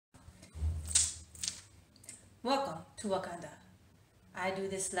Welcome to Wakanda. I do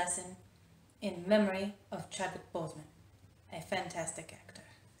this lesson in memory of Chadwick Boseman, a fantastic actor.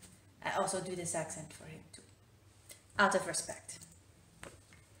 I also do this accent for him too, out of respect.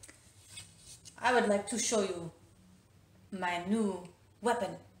 I would like to show you my new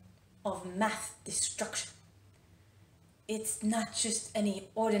weapon of math destruction. It's not just any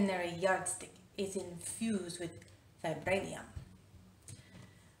ordinary yardstick, it's infused with vibranium.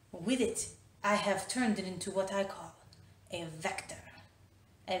 With it, I have turned it into what I call a vector.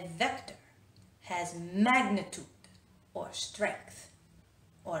 A vector has magnitude or strength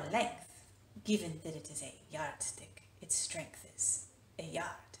or length, given that it is a yardstick. Its strength is a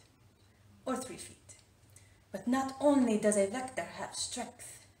yard or 3 feet. But not only does a vector have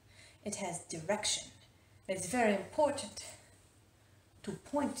strength, it has direction. It's very important to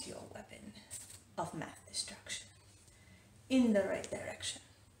point your weapon of math destruction in the right direction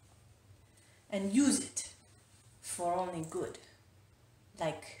and use it for only good,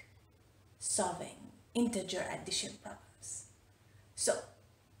 like solving integer addition problems. So,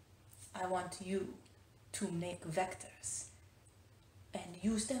 I want you to make vectors and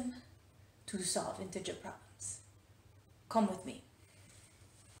use them to solve integer problems. Come with me.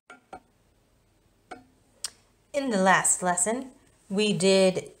 In the last lesson, we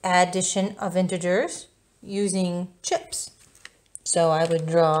did addition of integers using chips. So I would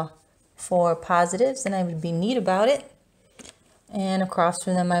draw 4 positives and I would be neat about it. And across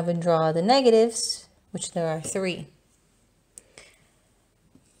from them I would draw the negatives, which there are 3.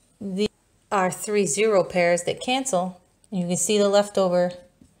 These are 3 zero pairs that cancel. And you can see the leftover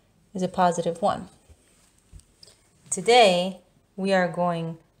is a positive 1. Today we are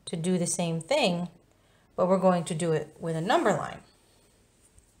going to do the same thing, but we're going to do it with a number line.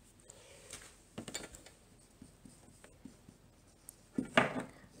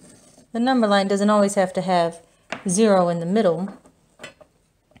 The number line doesn't always have to have 0 in the middle.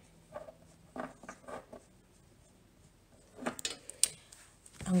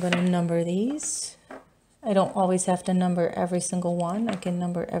 I'm going to number these. I don't always have to number every single one. I can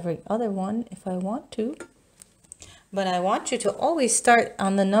number every other one if I want to. But I want you to always start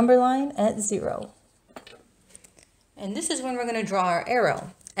on the number line at 0. And this is when we're going to draw our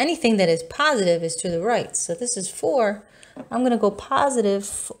arrow. Anything that is positive is to the right. So this is 4. I'm going to go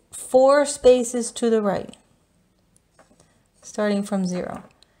positive 4 spaces to the right, starting from 0.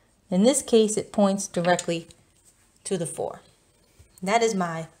 In this case, it points directly to the 4. That is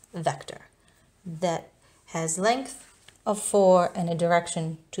my vector that has length of 4 and a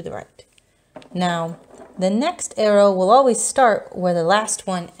direction to the right. Now, the next arrow will always start where the last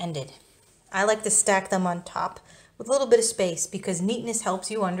one ended. I like to stack them on top with a little bit of space because neatness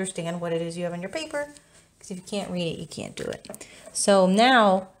helps you understand what it is you have on your paper. Because if you can't read it, you can't do it. So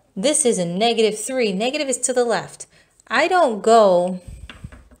now this is a -3. Negative is to the left. I don't go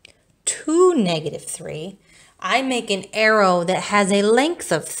to -3. I make an arrow that has a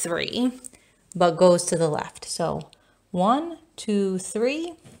length of 3, but goes to the left. So 1, 2,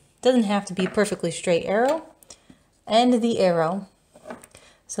 3. Doesn't have to be a perfectly straight arrow. End the arrow.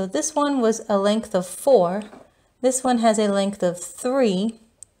 So this one was a length of 4. This one has a length of 3.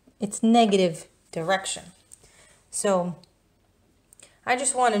 It's negative direction. So I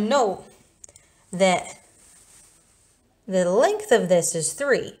just want to note that the length of this is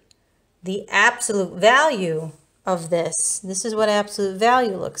 3. The absolute value of this is what absolute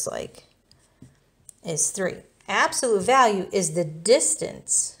value looks like, is 3. Absolute value is the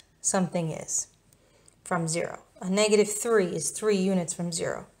distance something is from 0. A -3 is 3 units from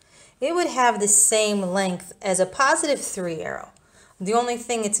 0. It would have the same length as a +3 arrow. The only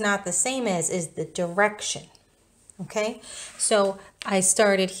thing it's not the same as is the direction. Okay, so I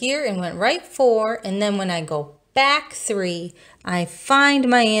started here and went right 4, and then when I go back 3, I find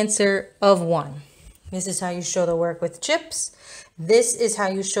my answer of 1. This is how you show the work with chips. This is how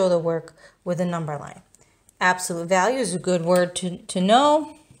you show the work with a number line. Absolute value is a good word to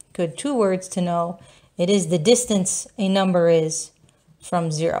know, good 2 words to know. It is the distance a number is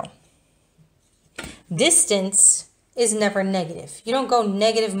from 0. Distance is never negative. You don't go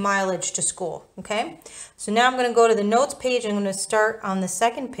negative mileage to school, okay? So now I'm going to go to the notes page. I'm going to start on the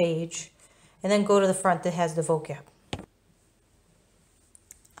 2nd page and then go to the front that has the vocab.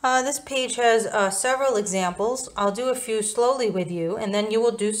 This page has several examples. I'll do a few slowly with you, and then you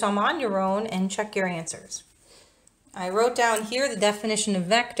will do some on your own and check your answers. I wrote down here the definition of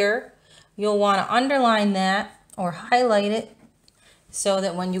vector. You'll want to underline that or highlight it so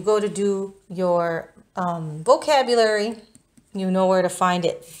that when you go to do your vocabulary, you know where to find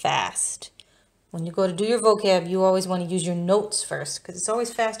it fast. When you go to do your vocab, you always want to use your notes first because it's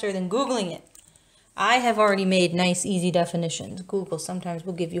always faster than Googling it. I have already made nice, easy definitions. Google sometimes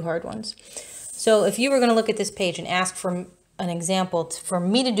will give you hard ones. So if you were going to look at this page and ask for an example for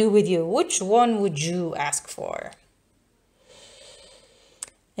me to do with you, which one would you ask for?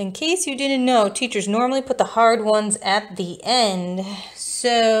 In case you didn't know, teachers normally put the hard ones at the end.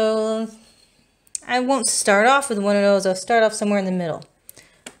 So I won't start off with one of those. I'll start off somewhere in the middle.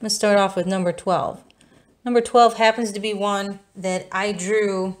 I'm going to start off with number 12. Number 12 happens to be one that I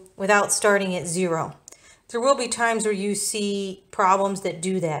drew without starting at 0. There will be times where you see problems that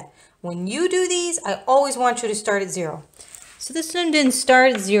do that. When you do these, I always want you to start at 0. So this one didn't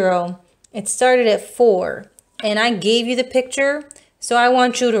start at 0. It started at 4. And I gave you the picture, so I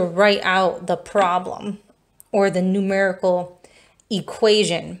want you to write out the problem or the numerical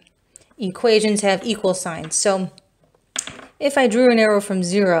equation. Equations have equal signs. So if I drew an arrow from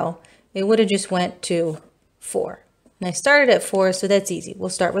 0, it would have just went to 4. And I started at 4, so that's easy. We'll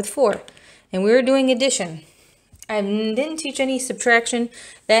start with 4. And we were doing addition. I didn't teach any subtraction.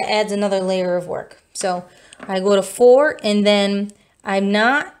 That adds another layer of work. So I go to 4, and then I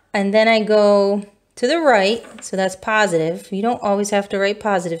go to the right, so that's positive. You don't always have to write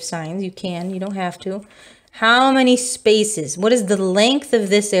positive signs. You can, you don't have to. How many spaces? What is the length of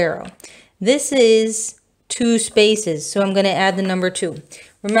this arrow? This is 2 spaces, so I'm going to add the number 2.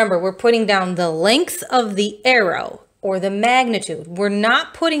 Remember, we're putting down the length of the arrow or the magnitude. We're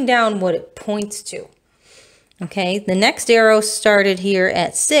not putting down what it points to. Okay, the next arrow started here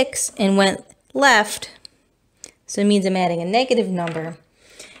at 6 and went left, so it means I'm adding a negative number.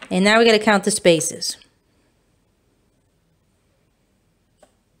 And now we got to count the spaces.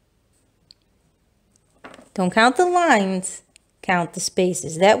 Don't count the lines, count the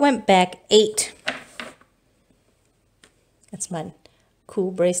spaces. That went back 8. That's my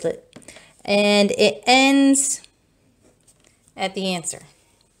cool bracelet. And it ends at the answer.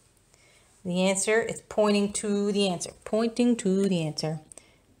 The answer is pointing to the answer. Pointing to the answer.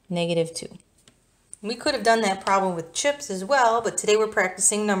 -2. We could have done that problem with chips as well, but today we're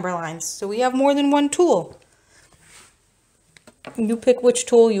practicing number lines. So we have more than one tool. You pick which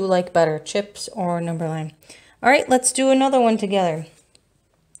tool you like better, chips or number line. All right, let's do another one together.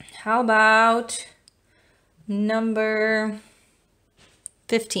 How about number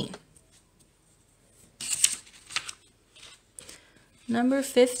 15? Number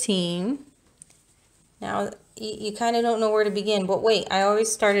 15. Now, you kind of don't know where to begin, but wait, I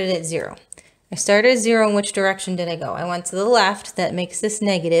always started at 0. I started at 0, in which direction did I go? I went to the left, that makes this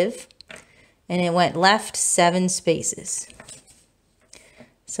negative, and it went left 7 spaces.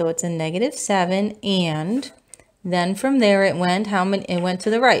 So it's a -7, and then from there it went, it went to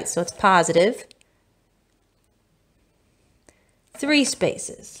the right, so it's positive 3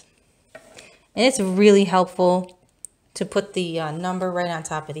 spaces. And it's really helpful to put the number right on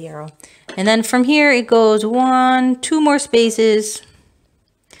top of the arrow. And then from here it goes 2 more spaces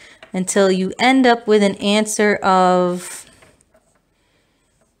until you end up with an answer of,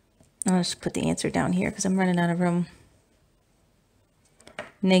 I'll just put the answer down here because I'm running out of room.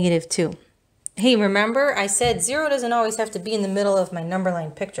 -2. Hey, remember I said 0 doesn't always have to be in the middle of my number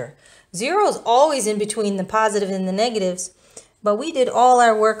line picture. 0 is always in between the positive and the negatives, but we did all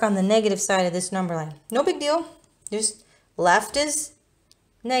our work on the negative side of this number line. No big deal. Just left is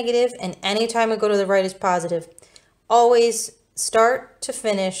negative, and anytime I go to the right is positive. Always start to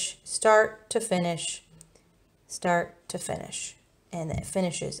finish, start to finish, start to finish. And it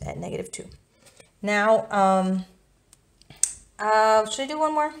finishes at -2. Now, should I do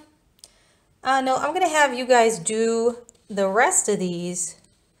one more? No, I'm going to have you guys do the rest of these.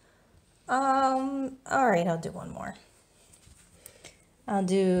 All right, I'll do one more. I'll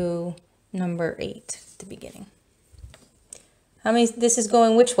do number 8 at the beginning. How many, this is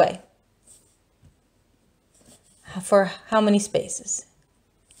going which way? For how many spaces?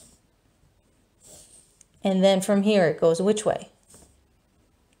 And then from here it goes which way?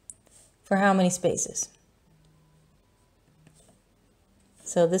 For how many spaces?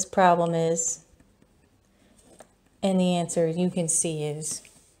 So this problem is, and the answer you can see is,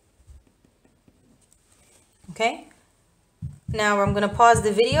 okay? Now I'm going to pause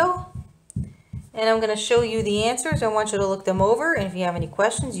the video and I'm going to show you the answers. I want you to look them over, and if you have any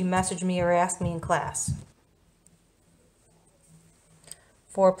questions, you message me or ask me in class.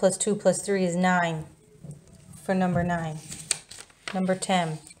 4 + 2 + 3 is 9 for number 9. Number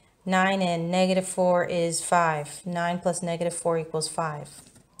 10, 9 and -4 is 5. 9 + -4 equals 5.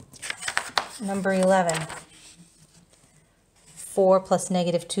 Number 11, 4 +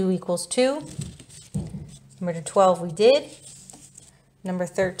 -2 equals 2. Number 12 we did. Number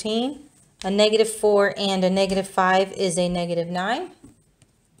 13, a -4 and a -5 is a -9.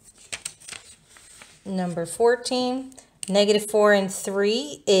 Number 14, negative 4 and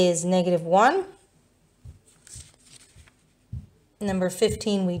 3 is negative 1. Number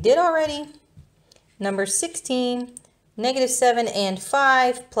 15 we did already. Number 16, negative 7 and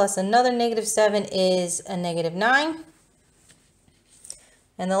 5 plus another negative 7 is a negative 9.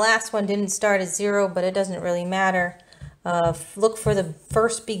 And the last one didn't start at 0, but it doesn't really matter. Look for the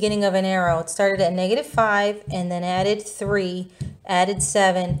first beginning of an arrow. It started at negative 5 and then added 3, added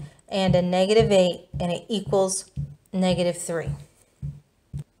 7, and a negative 8, and it equals negative 3.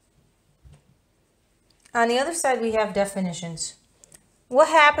 On the other side, we have definitions. What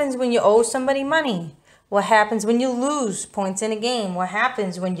happens when you owe somebody money? What happens when you lose points in a game? What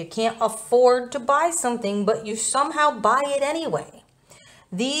happens when you can't afford to buy something, but you somehow buy it anyway?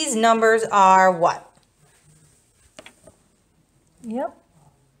 These numbers are what? Yep.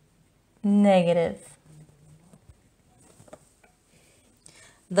 Negative.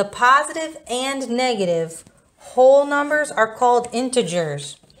 The positive and negative whole numbers are called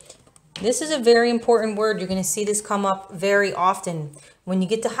integers. This is a very important word. You're going to see this come up very often. When you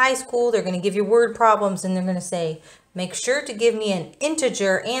get to high school, they're going to give you word problems and they're going to say, make sure to give me an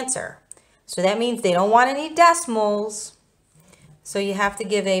integer answer. So that means they don't want any decimals. So you have to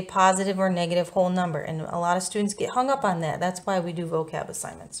give a positive or negative whole number. And a lot of students get hung up on that. That's why we do vocab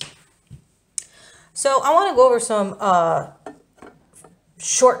assignments. So I want to go over some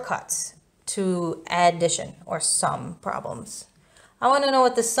shortcuts to addition or sum problems. I want to know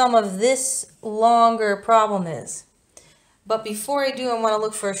what the sum of this longer problem is. But before I do, I want to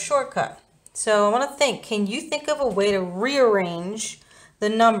look for a shortcut. So I want to think, can you think of a way to rearrange the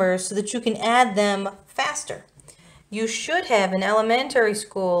numbers so that you can add them faster? You should have in elementary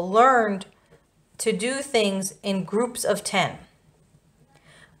school learned to do things in groups of 10.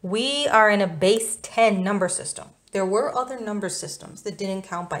 We are in a base 10 number system. There were other number systems that didn't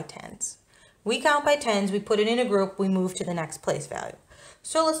count by tens. We count by tens, we put it in a group, we move to the next place value.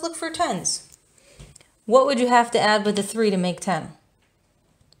 So let's look for tens. What would you have to add with the 3 to make 10?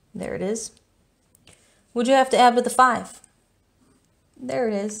 There it is. Would you have to add with the 5? There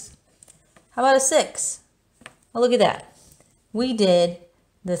it is. How about a 6? Well, look at that. We did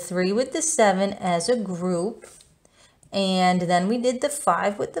the 3 with the 7 as a group, and then we did the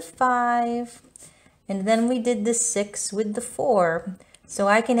 5 with the 5, and then we did the 6 with the 4. So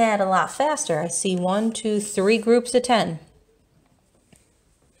I can add a lot faster. I see 1, 2, 3 groups of 10.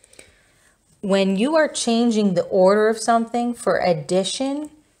 When you are changing the order of something for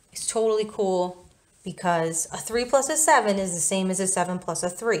addition, it's totally cool because a 3 plus a 7 is the same as a 7 plus a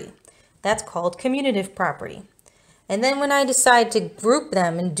 3. That's called commutative property. And then when I decide to group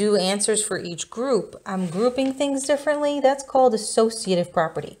them and do answers for each group, I'm grouping things differently. That's called associative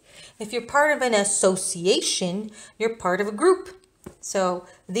property. If you're part of an association, you're part of a group. So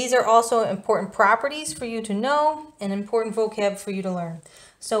these are also important properties for you to know and important vocab for you to learn.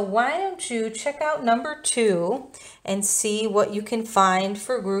 So why don't you check out number 2 and see what you can find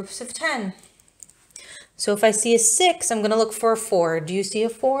for groups of 10. So if I see a 6, I'm going to look for a 4. Do you see a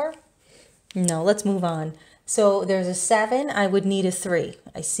 4? No, let's move on. So there's a 7, I would need a 3.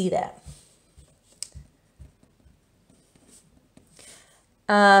 I see that.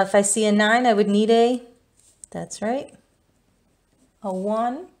 If I see a 9, I would need a, that's right, a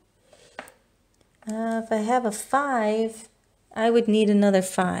 1. If I have a 5, I would need another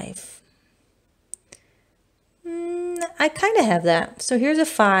 5. I kind of have that. So here's a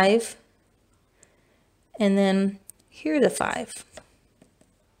 5, and then here's a 5.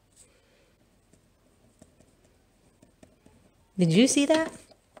 Did you see that?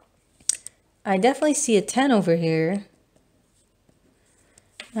 I definitely see a 10 over here.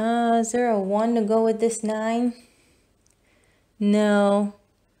 Is there a 1 to go with this 9? No.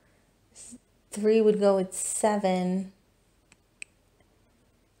 3 would go with 7.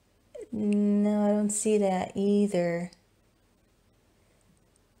 No, I don't see that either.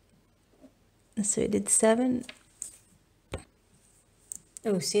 So I did 7.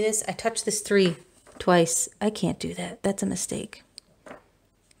 Oh, see this? I touched this 3 twice. I can't do that. That's a mistake.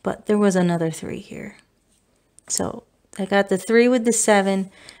 But there was another 3 here. So I got the 3 with the 7.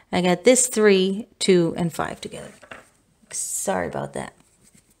 I got this 3, 2, and 5 together. Sorry about that.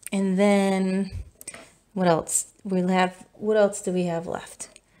 And then what else? What else do we have left?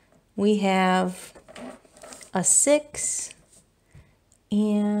 We have a 6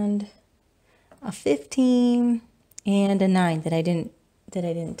 and a 15 and a 9 that I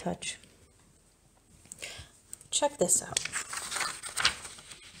didn't touch. Check this out.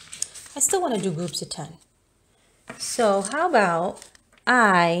 I still want to do groups of 10. So how about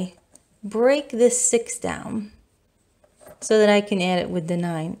I break this 6 down so that I can add it with the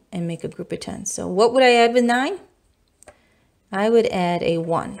 9 and make a group of 10. So what would I add with 9? I would add a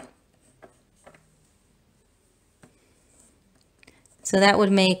 1. So that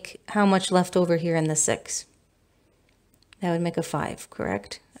would make how much left over here in the 6? That would make a 5,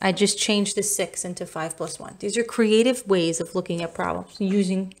 correct? I just changed the 6 into 5 plus 1. These are creative ways of looking at problems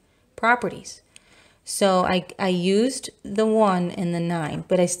using properties. So I used the 1 and the 9,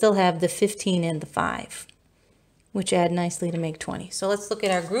 but I still have the 15 and the 5, which add nicely to make 20. So let's look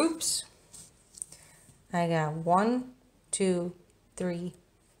at our groups. I got 1, 2, 3,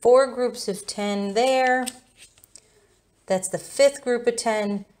 4 groups of 10 there. That's the 5th group of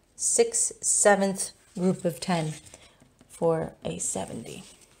 10, 6th, 7th group of 10 for a 70.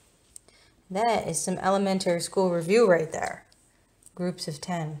 That is some elementary school review right there. Groups of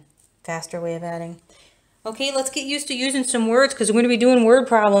 10, faster way of adding. Okay, let's get used to using some words because we're going to be doing word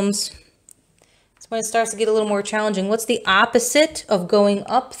problems. That's when it starts to get a little more challenging. What's the opposite of going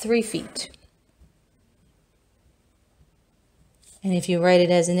up 3 feet? And if you write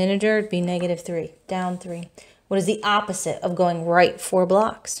it as an integer, it'd be -3, down 3. What is the opposite of going right 4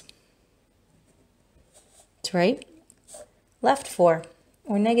 blocks? It's right, left 4,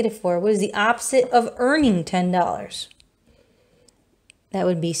 or -4. What is the opposite of earning $10? That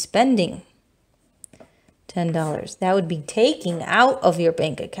would be spending $10. That would be taking out of your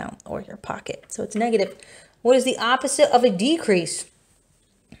bank account or your pocket. So it's negative. What is the opposite of a decrease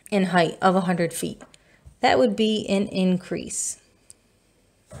in height of 100 feet? That would be an increase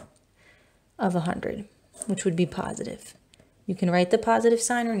of 100, which would be positive. You can write the positive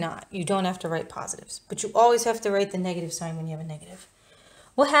sign or not. You don't have to write positives, but you always have to write the negative sign when you have a negative.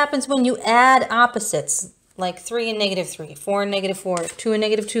 What happens when you add opposites like 3 and -3, 4 and -4, 2 and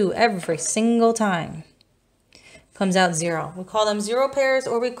 -2 every single time? Comes out 0. We call them 0 pairs,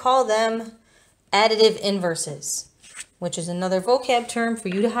 or we call them additive inverses, which is another vocab term for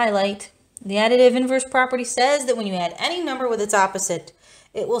you to highlight. The additive inverse property says that when you add any number with its opposite,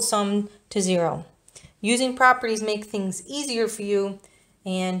 it will sum to 0. Using properties make things easier for you,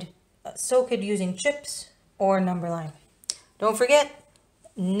 and so could using chips or number line. Don't forget,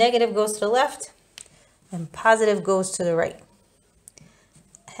 negative goes to the left and positive goes to the right.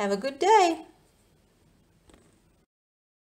 Have a good day.